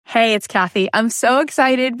Hey, it's Kathy. I'm so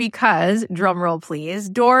excited because, drumroll please,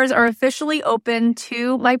 doors are officially open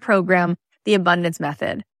to my program, The Abundance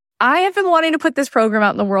Method. I have been wanting to put this program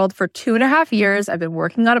out in the world for 2.5 years. I've been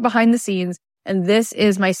working on it behind the scenes, and this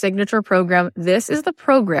is my signature program. This is the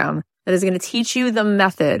program that is going to teach you the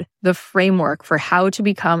method, the framework for how to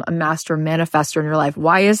become a master manifestor in your life.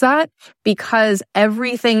 Why is that? Because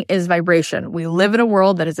everything is vibration. We live in a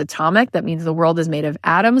world that is atomic. That means the world is made of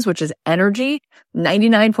atoms, which is energy.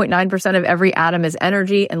 99.9% of every atom is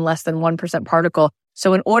energy and less than 1% particle.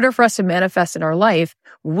 So in order for us to manifest in our life,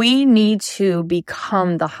 we need to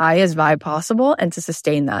become the highest vibe possible and to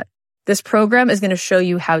sustain that. This program is going to show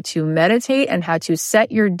you how to meditate and how to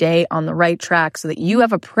set your day on the right track so that you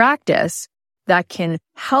have a practice that can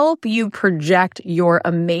help you project your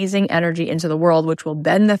amazing energy into the world, which will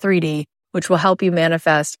bend the 3D, which will help you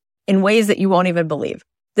manifest in ways that you won't even believe.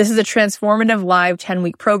 This is a transformative live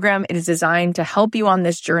 10-week program. It is designed to help you on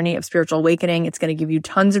this journey of spiritual awakening. It's going to give you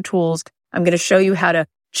tons of tools. I'm going to show you how to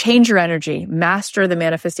change your energy, master the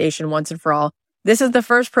manifestation once and for all. This is the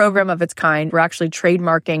first program of its kind. We're actually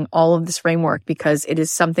trademarking all of this framework because it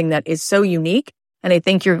is something that is so unique, and I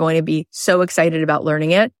think you're going to be so excited about learning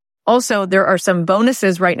it. Also, there are some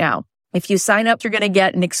bonuses right now. If you sign up, you're going to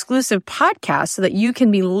get an exclusive podcast so that you can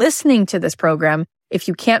be listening to this program. If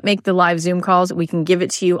you can't make the live Zoom calls, we can give it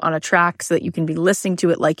to you on a track so that you can be listening to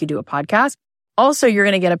it like you do a podcast. Also, you're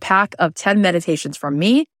going to get a pack of 10 meditations from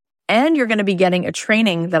me. And you're going to be getting a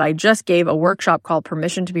training that I just gave, a workshop called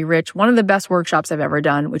Permission to be Rich, one of the best workshops I've ever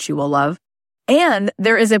done, which you will love. And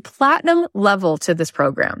there is a platinum level to this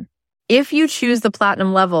program. If you choose the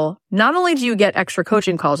platinum level, not only do you get extra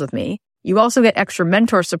coaching calls with me, you also get extra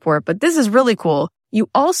mentor support, but this is really cool. You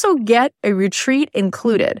also get a retreat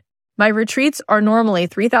included. My retreats are normally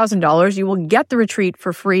 $3,000. You will get the retreat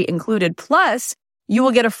for free included. Plus, you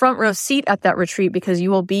will get a front row seat at that retreat because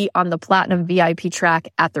you will be on the platinum VIP track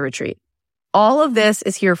at the retreat. All of this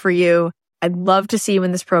is here for you. I'd love to see you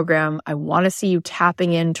in this program. I want to see you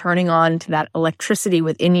tapping in, turning on to that electricity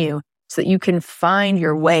within you so that you can find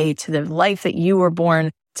your way to the life that you were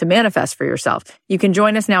born to manifest for yourself. You can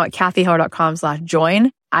join us now at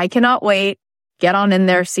kathyheller.com/join. I cannot wait. Get on in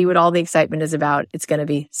there, see what all the excitement is about. It's going to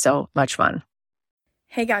be so much fun.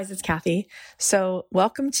 Hey guys, it's Kathy. So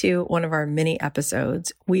welcome to one of our mini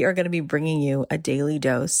episodes. We are going to be bringing you a daily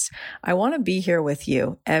dose. I want to be here with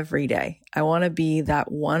you every day. I want to be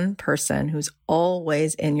that one person who's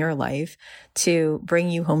always in your life to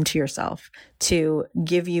bring you home to yourself, to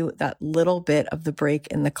give you that little bit of the break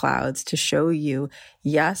in the clouds, to show you,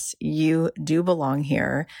 yes, you do belong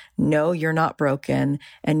here. No, you're not broken.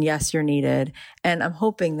 And yes, you're needed. And I'm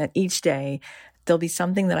hoping that each day there'll be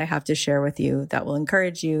something that I have to share with you that will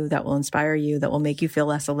encourage you, that will inspire you, that will make you feel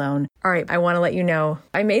less alone. All right, I want to let you know,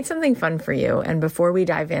 I made something fun for you. And before we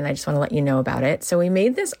dive in, I just want to let you know about it. So we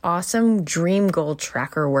made this awesome dream goal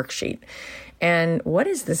tracker worksheet. And what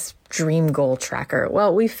is this dream goal tracker?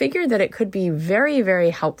 Well, we figured that it could be very, very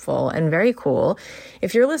helpful and very cool.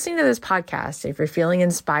 If you're listening to this podcast, if you're feeling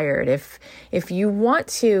inspired, if you want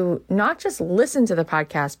to not just listen to the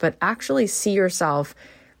podcast, but actually see yourself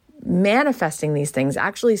manifesting these things,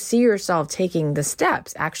 actually see yourself taking the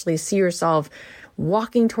steps, actually see yourself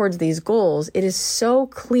walking towards these goals, it is so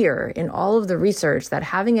clear in all of the research that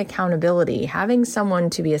having accountability, having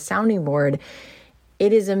someone to be a sounding board,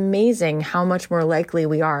 it is amazing how much more likely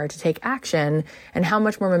we are to take action and how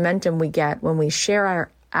much more momentum we get when we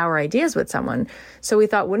share our ideas with someone. So we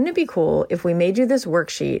thought, wouldn't it be cool if we made you this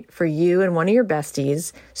worksheet for you and one of your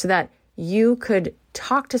besties so that you could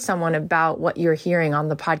talk to someone about what you're hearing on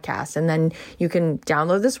the podcast. And then you can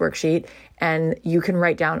download this worksheet and you can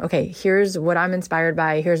write down, okay, here's what I'm inspired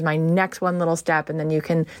by. Here's my next one little step. And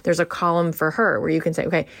then there's a column for her where you can say,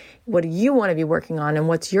 okay, what do you want to be working on? And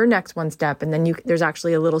what's your next one step? And then there's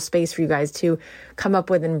actually a little space for you guys to come up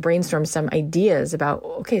with and brainstorm some ideas about,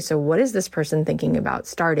 okay, so what is this person thinking about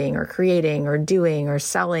starting or creating or doing or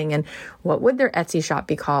selling? And what would their Etsy shop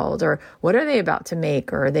be called? Or what are they about to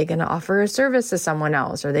make? Or are they going to offer a service to someone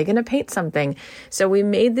else? Are they going to paint something? So we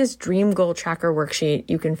made this dream goal tracker worksheet.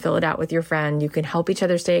 You can fill it out with your friend. You can help each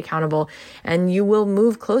other stay accountable, and you will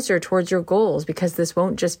move closer towards your goals, because this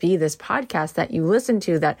won't just be this podcast that you listen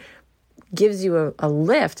to that gives you a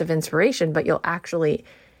lift of inspiration, but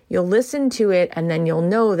you'll listen to it, and then you'll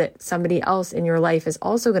know that somebody else in your life is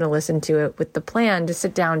also going to listen to it with the plan to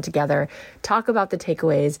sit down together, talk about the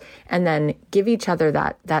takeaways, and then give each other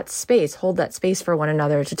that space, hold that space for one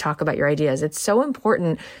another to talk about your ideas. It's so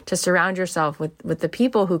important to surround yourself with the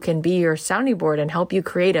people who can be your sounding board and help you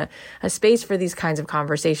create a space for these kinds of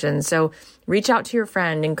conversations. So reach out to your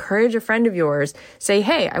friend, encourage a friend of yours, say,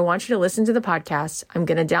 hey, I want you to listen to the podcast. I'm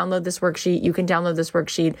going to download this worksheet. You can download this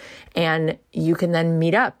worksheet, and you can then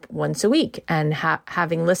meet up once a week. And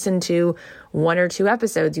having listened to 1 or 2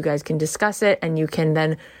 episodes, you guys can discuss it, and you can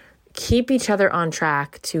then keep each other on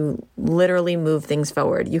track to literally move things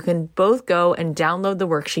forward. You can both go and download the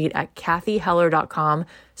worksheet at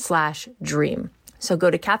kathyheller.com/dream. So go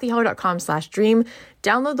to kathyheller.com/dream,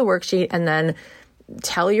 download the worksheet, and then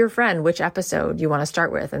tell your friend which episode you want to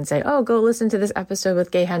start with and say, oh, go listen to this episode with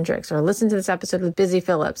Gay Hendricks, or listen to this episode with Busy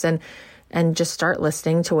Phillips, and just start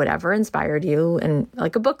listening to whatever inspired you. And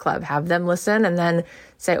like a book club, have them listen and then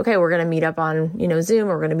say, okay, we're going to meet up on, Zoom,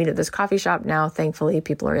 or we're going to meet at this coffee shop. Now, thankfully,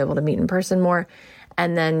 people are able to meet in person more.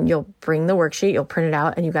 And then you'll bring the worksheet, you'll print it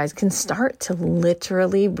out, and you guys can start to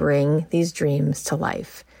literally bring these dreams to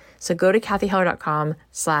life. So go to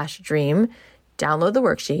kathyheller.com/dream, download the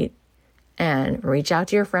worksheet, and reach out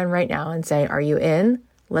to your friend right now and say, are you in?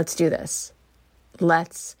 Let's do this.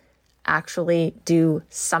 Let's actually do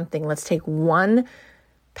something. Let's take one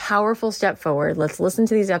powerful step forward. Let's listen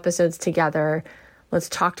to these episodes together. Let's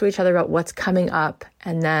talk to each other about what's coming up.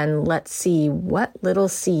 And then let's see what little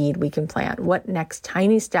seed we can plant, what next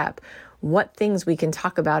tiny step, what things we can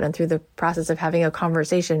talk about. And through the process of having a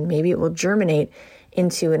conversation, maybe it will germinate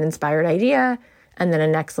into an inspired idea, and then a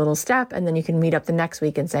next little step. And then you can meet up the next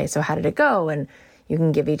week and say, so how did it go? And you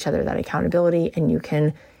can give each other that accountability, and you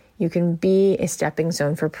can be a stepping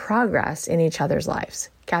stone for progress in each other's lives.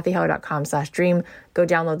 kathyheller.com/dream. Go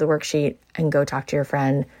download the worksheet and go talk to your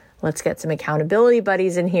friend. Let's get some accountability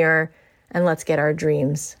buddies in here, and let's get our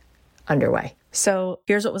dreams underway. So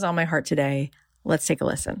here's what was on my heart today. Let's take a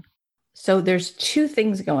listen. So there's 2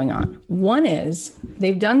 things going on. One is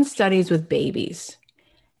they've done studies with babies,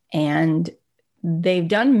 and they've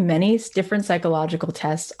done many different psychological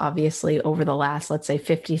tests, obviously, over the last, let's say,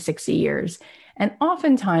 50, 60 years. And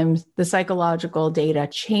oftentimes the psychological data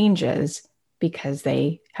changes because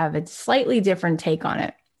they have a slightly different take on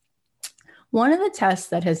it. One of the tests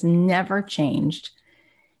that has never changed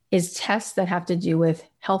is tests that have to do with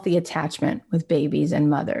healthy attachment with babies and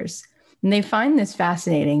mothers. And they find this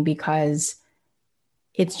fascinating because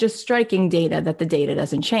it's just striking data that the data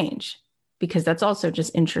doesn't change, because that's also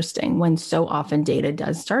just interesting when so often data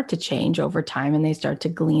does start to change over time and they start to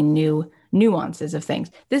glean new nuances of things.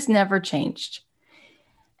 This never changed.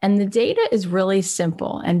 And the data is really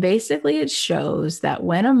simple. And basically it shows that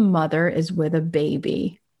when a mother is with a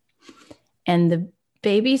baby and the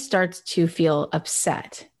baby starts to feel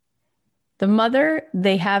upset, the mother,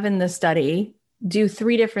 they have in the study, do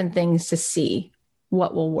 3 different things to see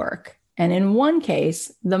what will work. And in one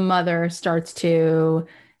case, the mother starts to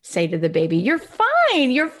say to the baby, you're fine,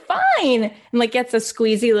 and like gets a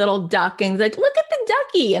squeezy little duck and like, look at the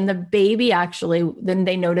ducky. And the baby actually, then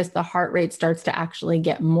they notice the heart rate starts to actually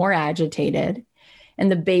get more agitated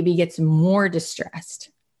and the baby gets more distressed.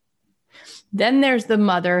 Then there's the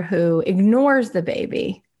mother who ignores the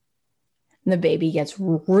baby and the baby gets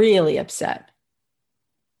really upset.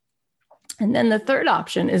 And then the third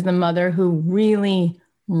option is the mother who really,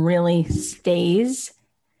 really stays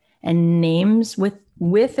and names with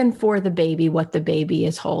and for the baby what the baby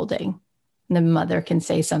is holding. And the mother can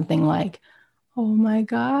say something like, oh my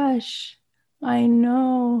gosh, I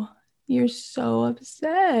know you're so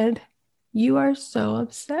upset. You are so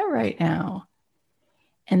upset right now.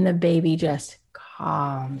 And the baby just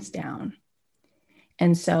calms down.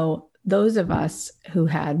 And so those of us who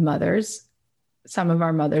had mothers, some of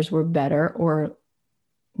our mothers were better or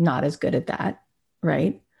not as good at that,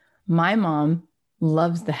 right? My mom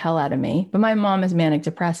loves the hell out of me, but my mom is manic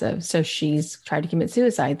depressive. So she's tried to commit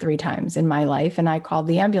suicide 3 times in my life. And I called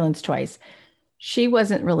the ambulance twice. She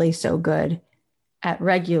wasn't really so good at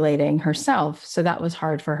regulating herself. So that was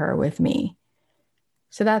hard for her with me.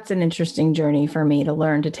 So that's an interesting journey for me to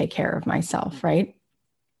learn to take care of myself, right?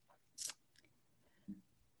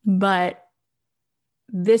 But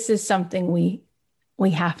this is something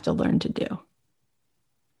we have to learn to do.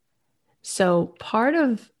 So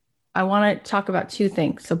I want to talk about 2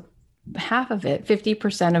 things. So half of it,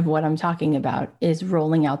 50% of what I'm talking about is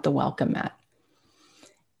rolling out the welcome mat.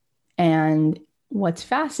 And what's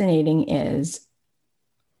fascinating is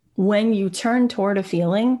when you turn toward a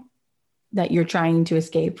feeling that you're trying to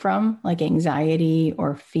escape from, like anxiety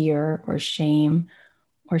or fear or shame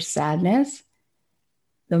or sadness,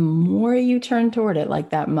 the more you turn toward it,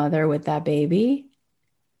 like that mother with that baby,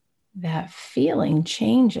 that feeling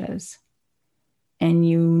changes. And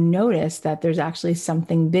you notice that there's actually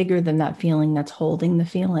something bigger than that feeling that's holding the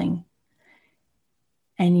feeling.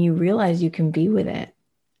 And you realize you can be with it.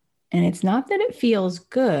 And it's not that it feels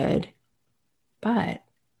good, but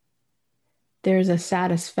there's a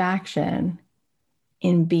satisfaction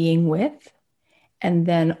in being with. And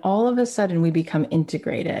then all of a sudden we become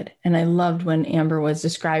integrated. And I loved when Amber was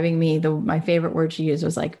describing me, my favorite word she used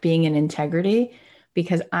was like being in integrity,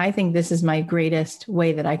 because I think this is my greatest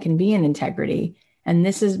way that I can be in integrity. And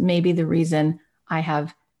this is maybe the reason I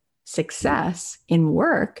have success in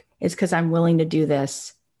work, is because I'm willing to do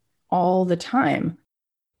this all the time.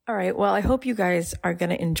 All right. Well, I hope you guys are going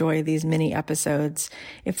to enjoy these mini episodes.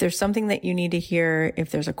 If there's something that you need to hear, if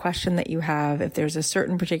there's a question that you have, if there's a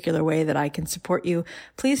certain particular way that I can support you,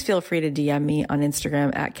 please feel free to DM me on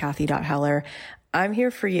Instagram at Kathy.Heller. I'm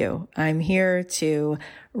here for you. I'm here to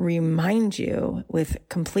remind you with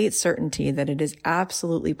complete certainty that it is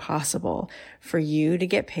absolutely possible for you to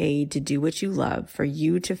get paid to do what you love, for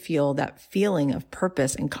you to feel that feeling of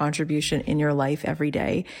purpose and contribution in your life every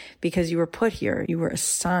day, because you were put here. You were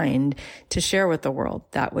assigned to share with the world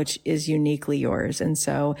that which is uniquely yours. And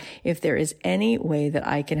so if there is any way that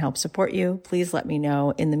I can help support you, please let me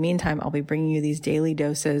know. In the meantime, I'll be bringing you these daily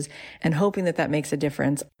doses and hoping that that makes a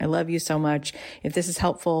difference. I love you so much. If this is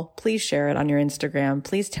helpful, please share it on your Instagram.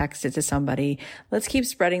 Please text it to somebody. Let's keep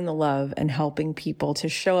spreading the love and helping people to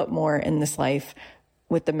show up more in this life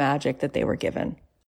with the magic that they were given.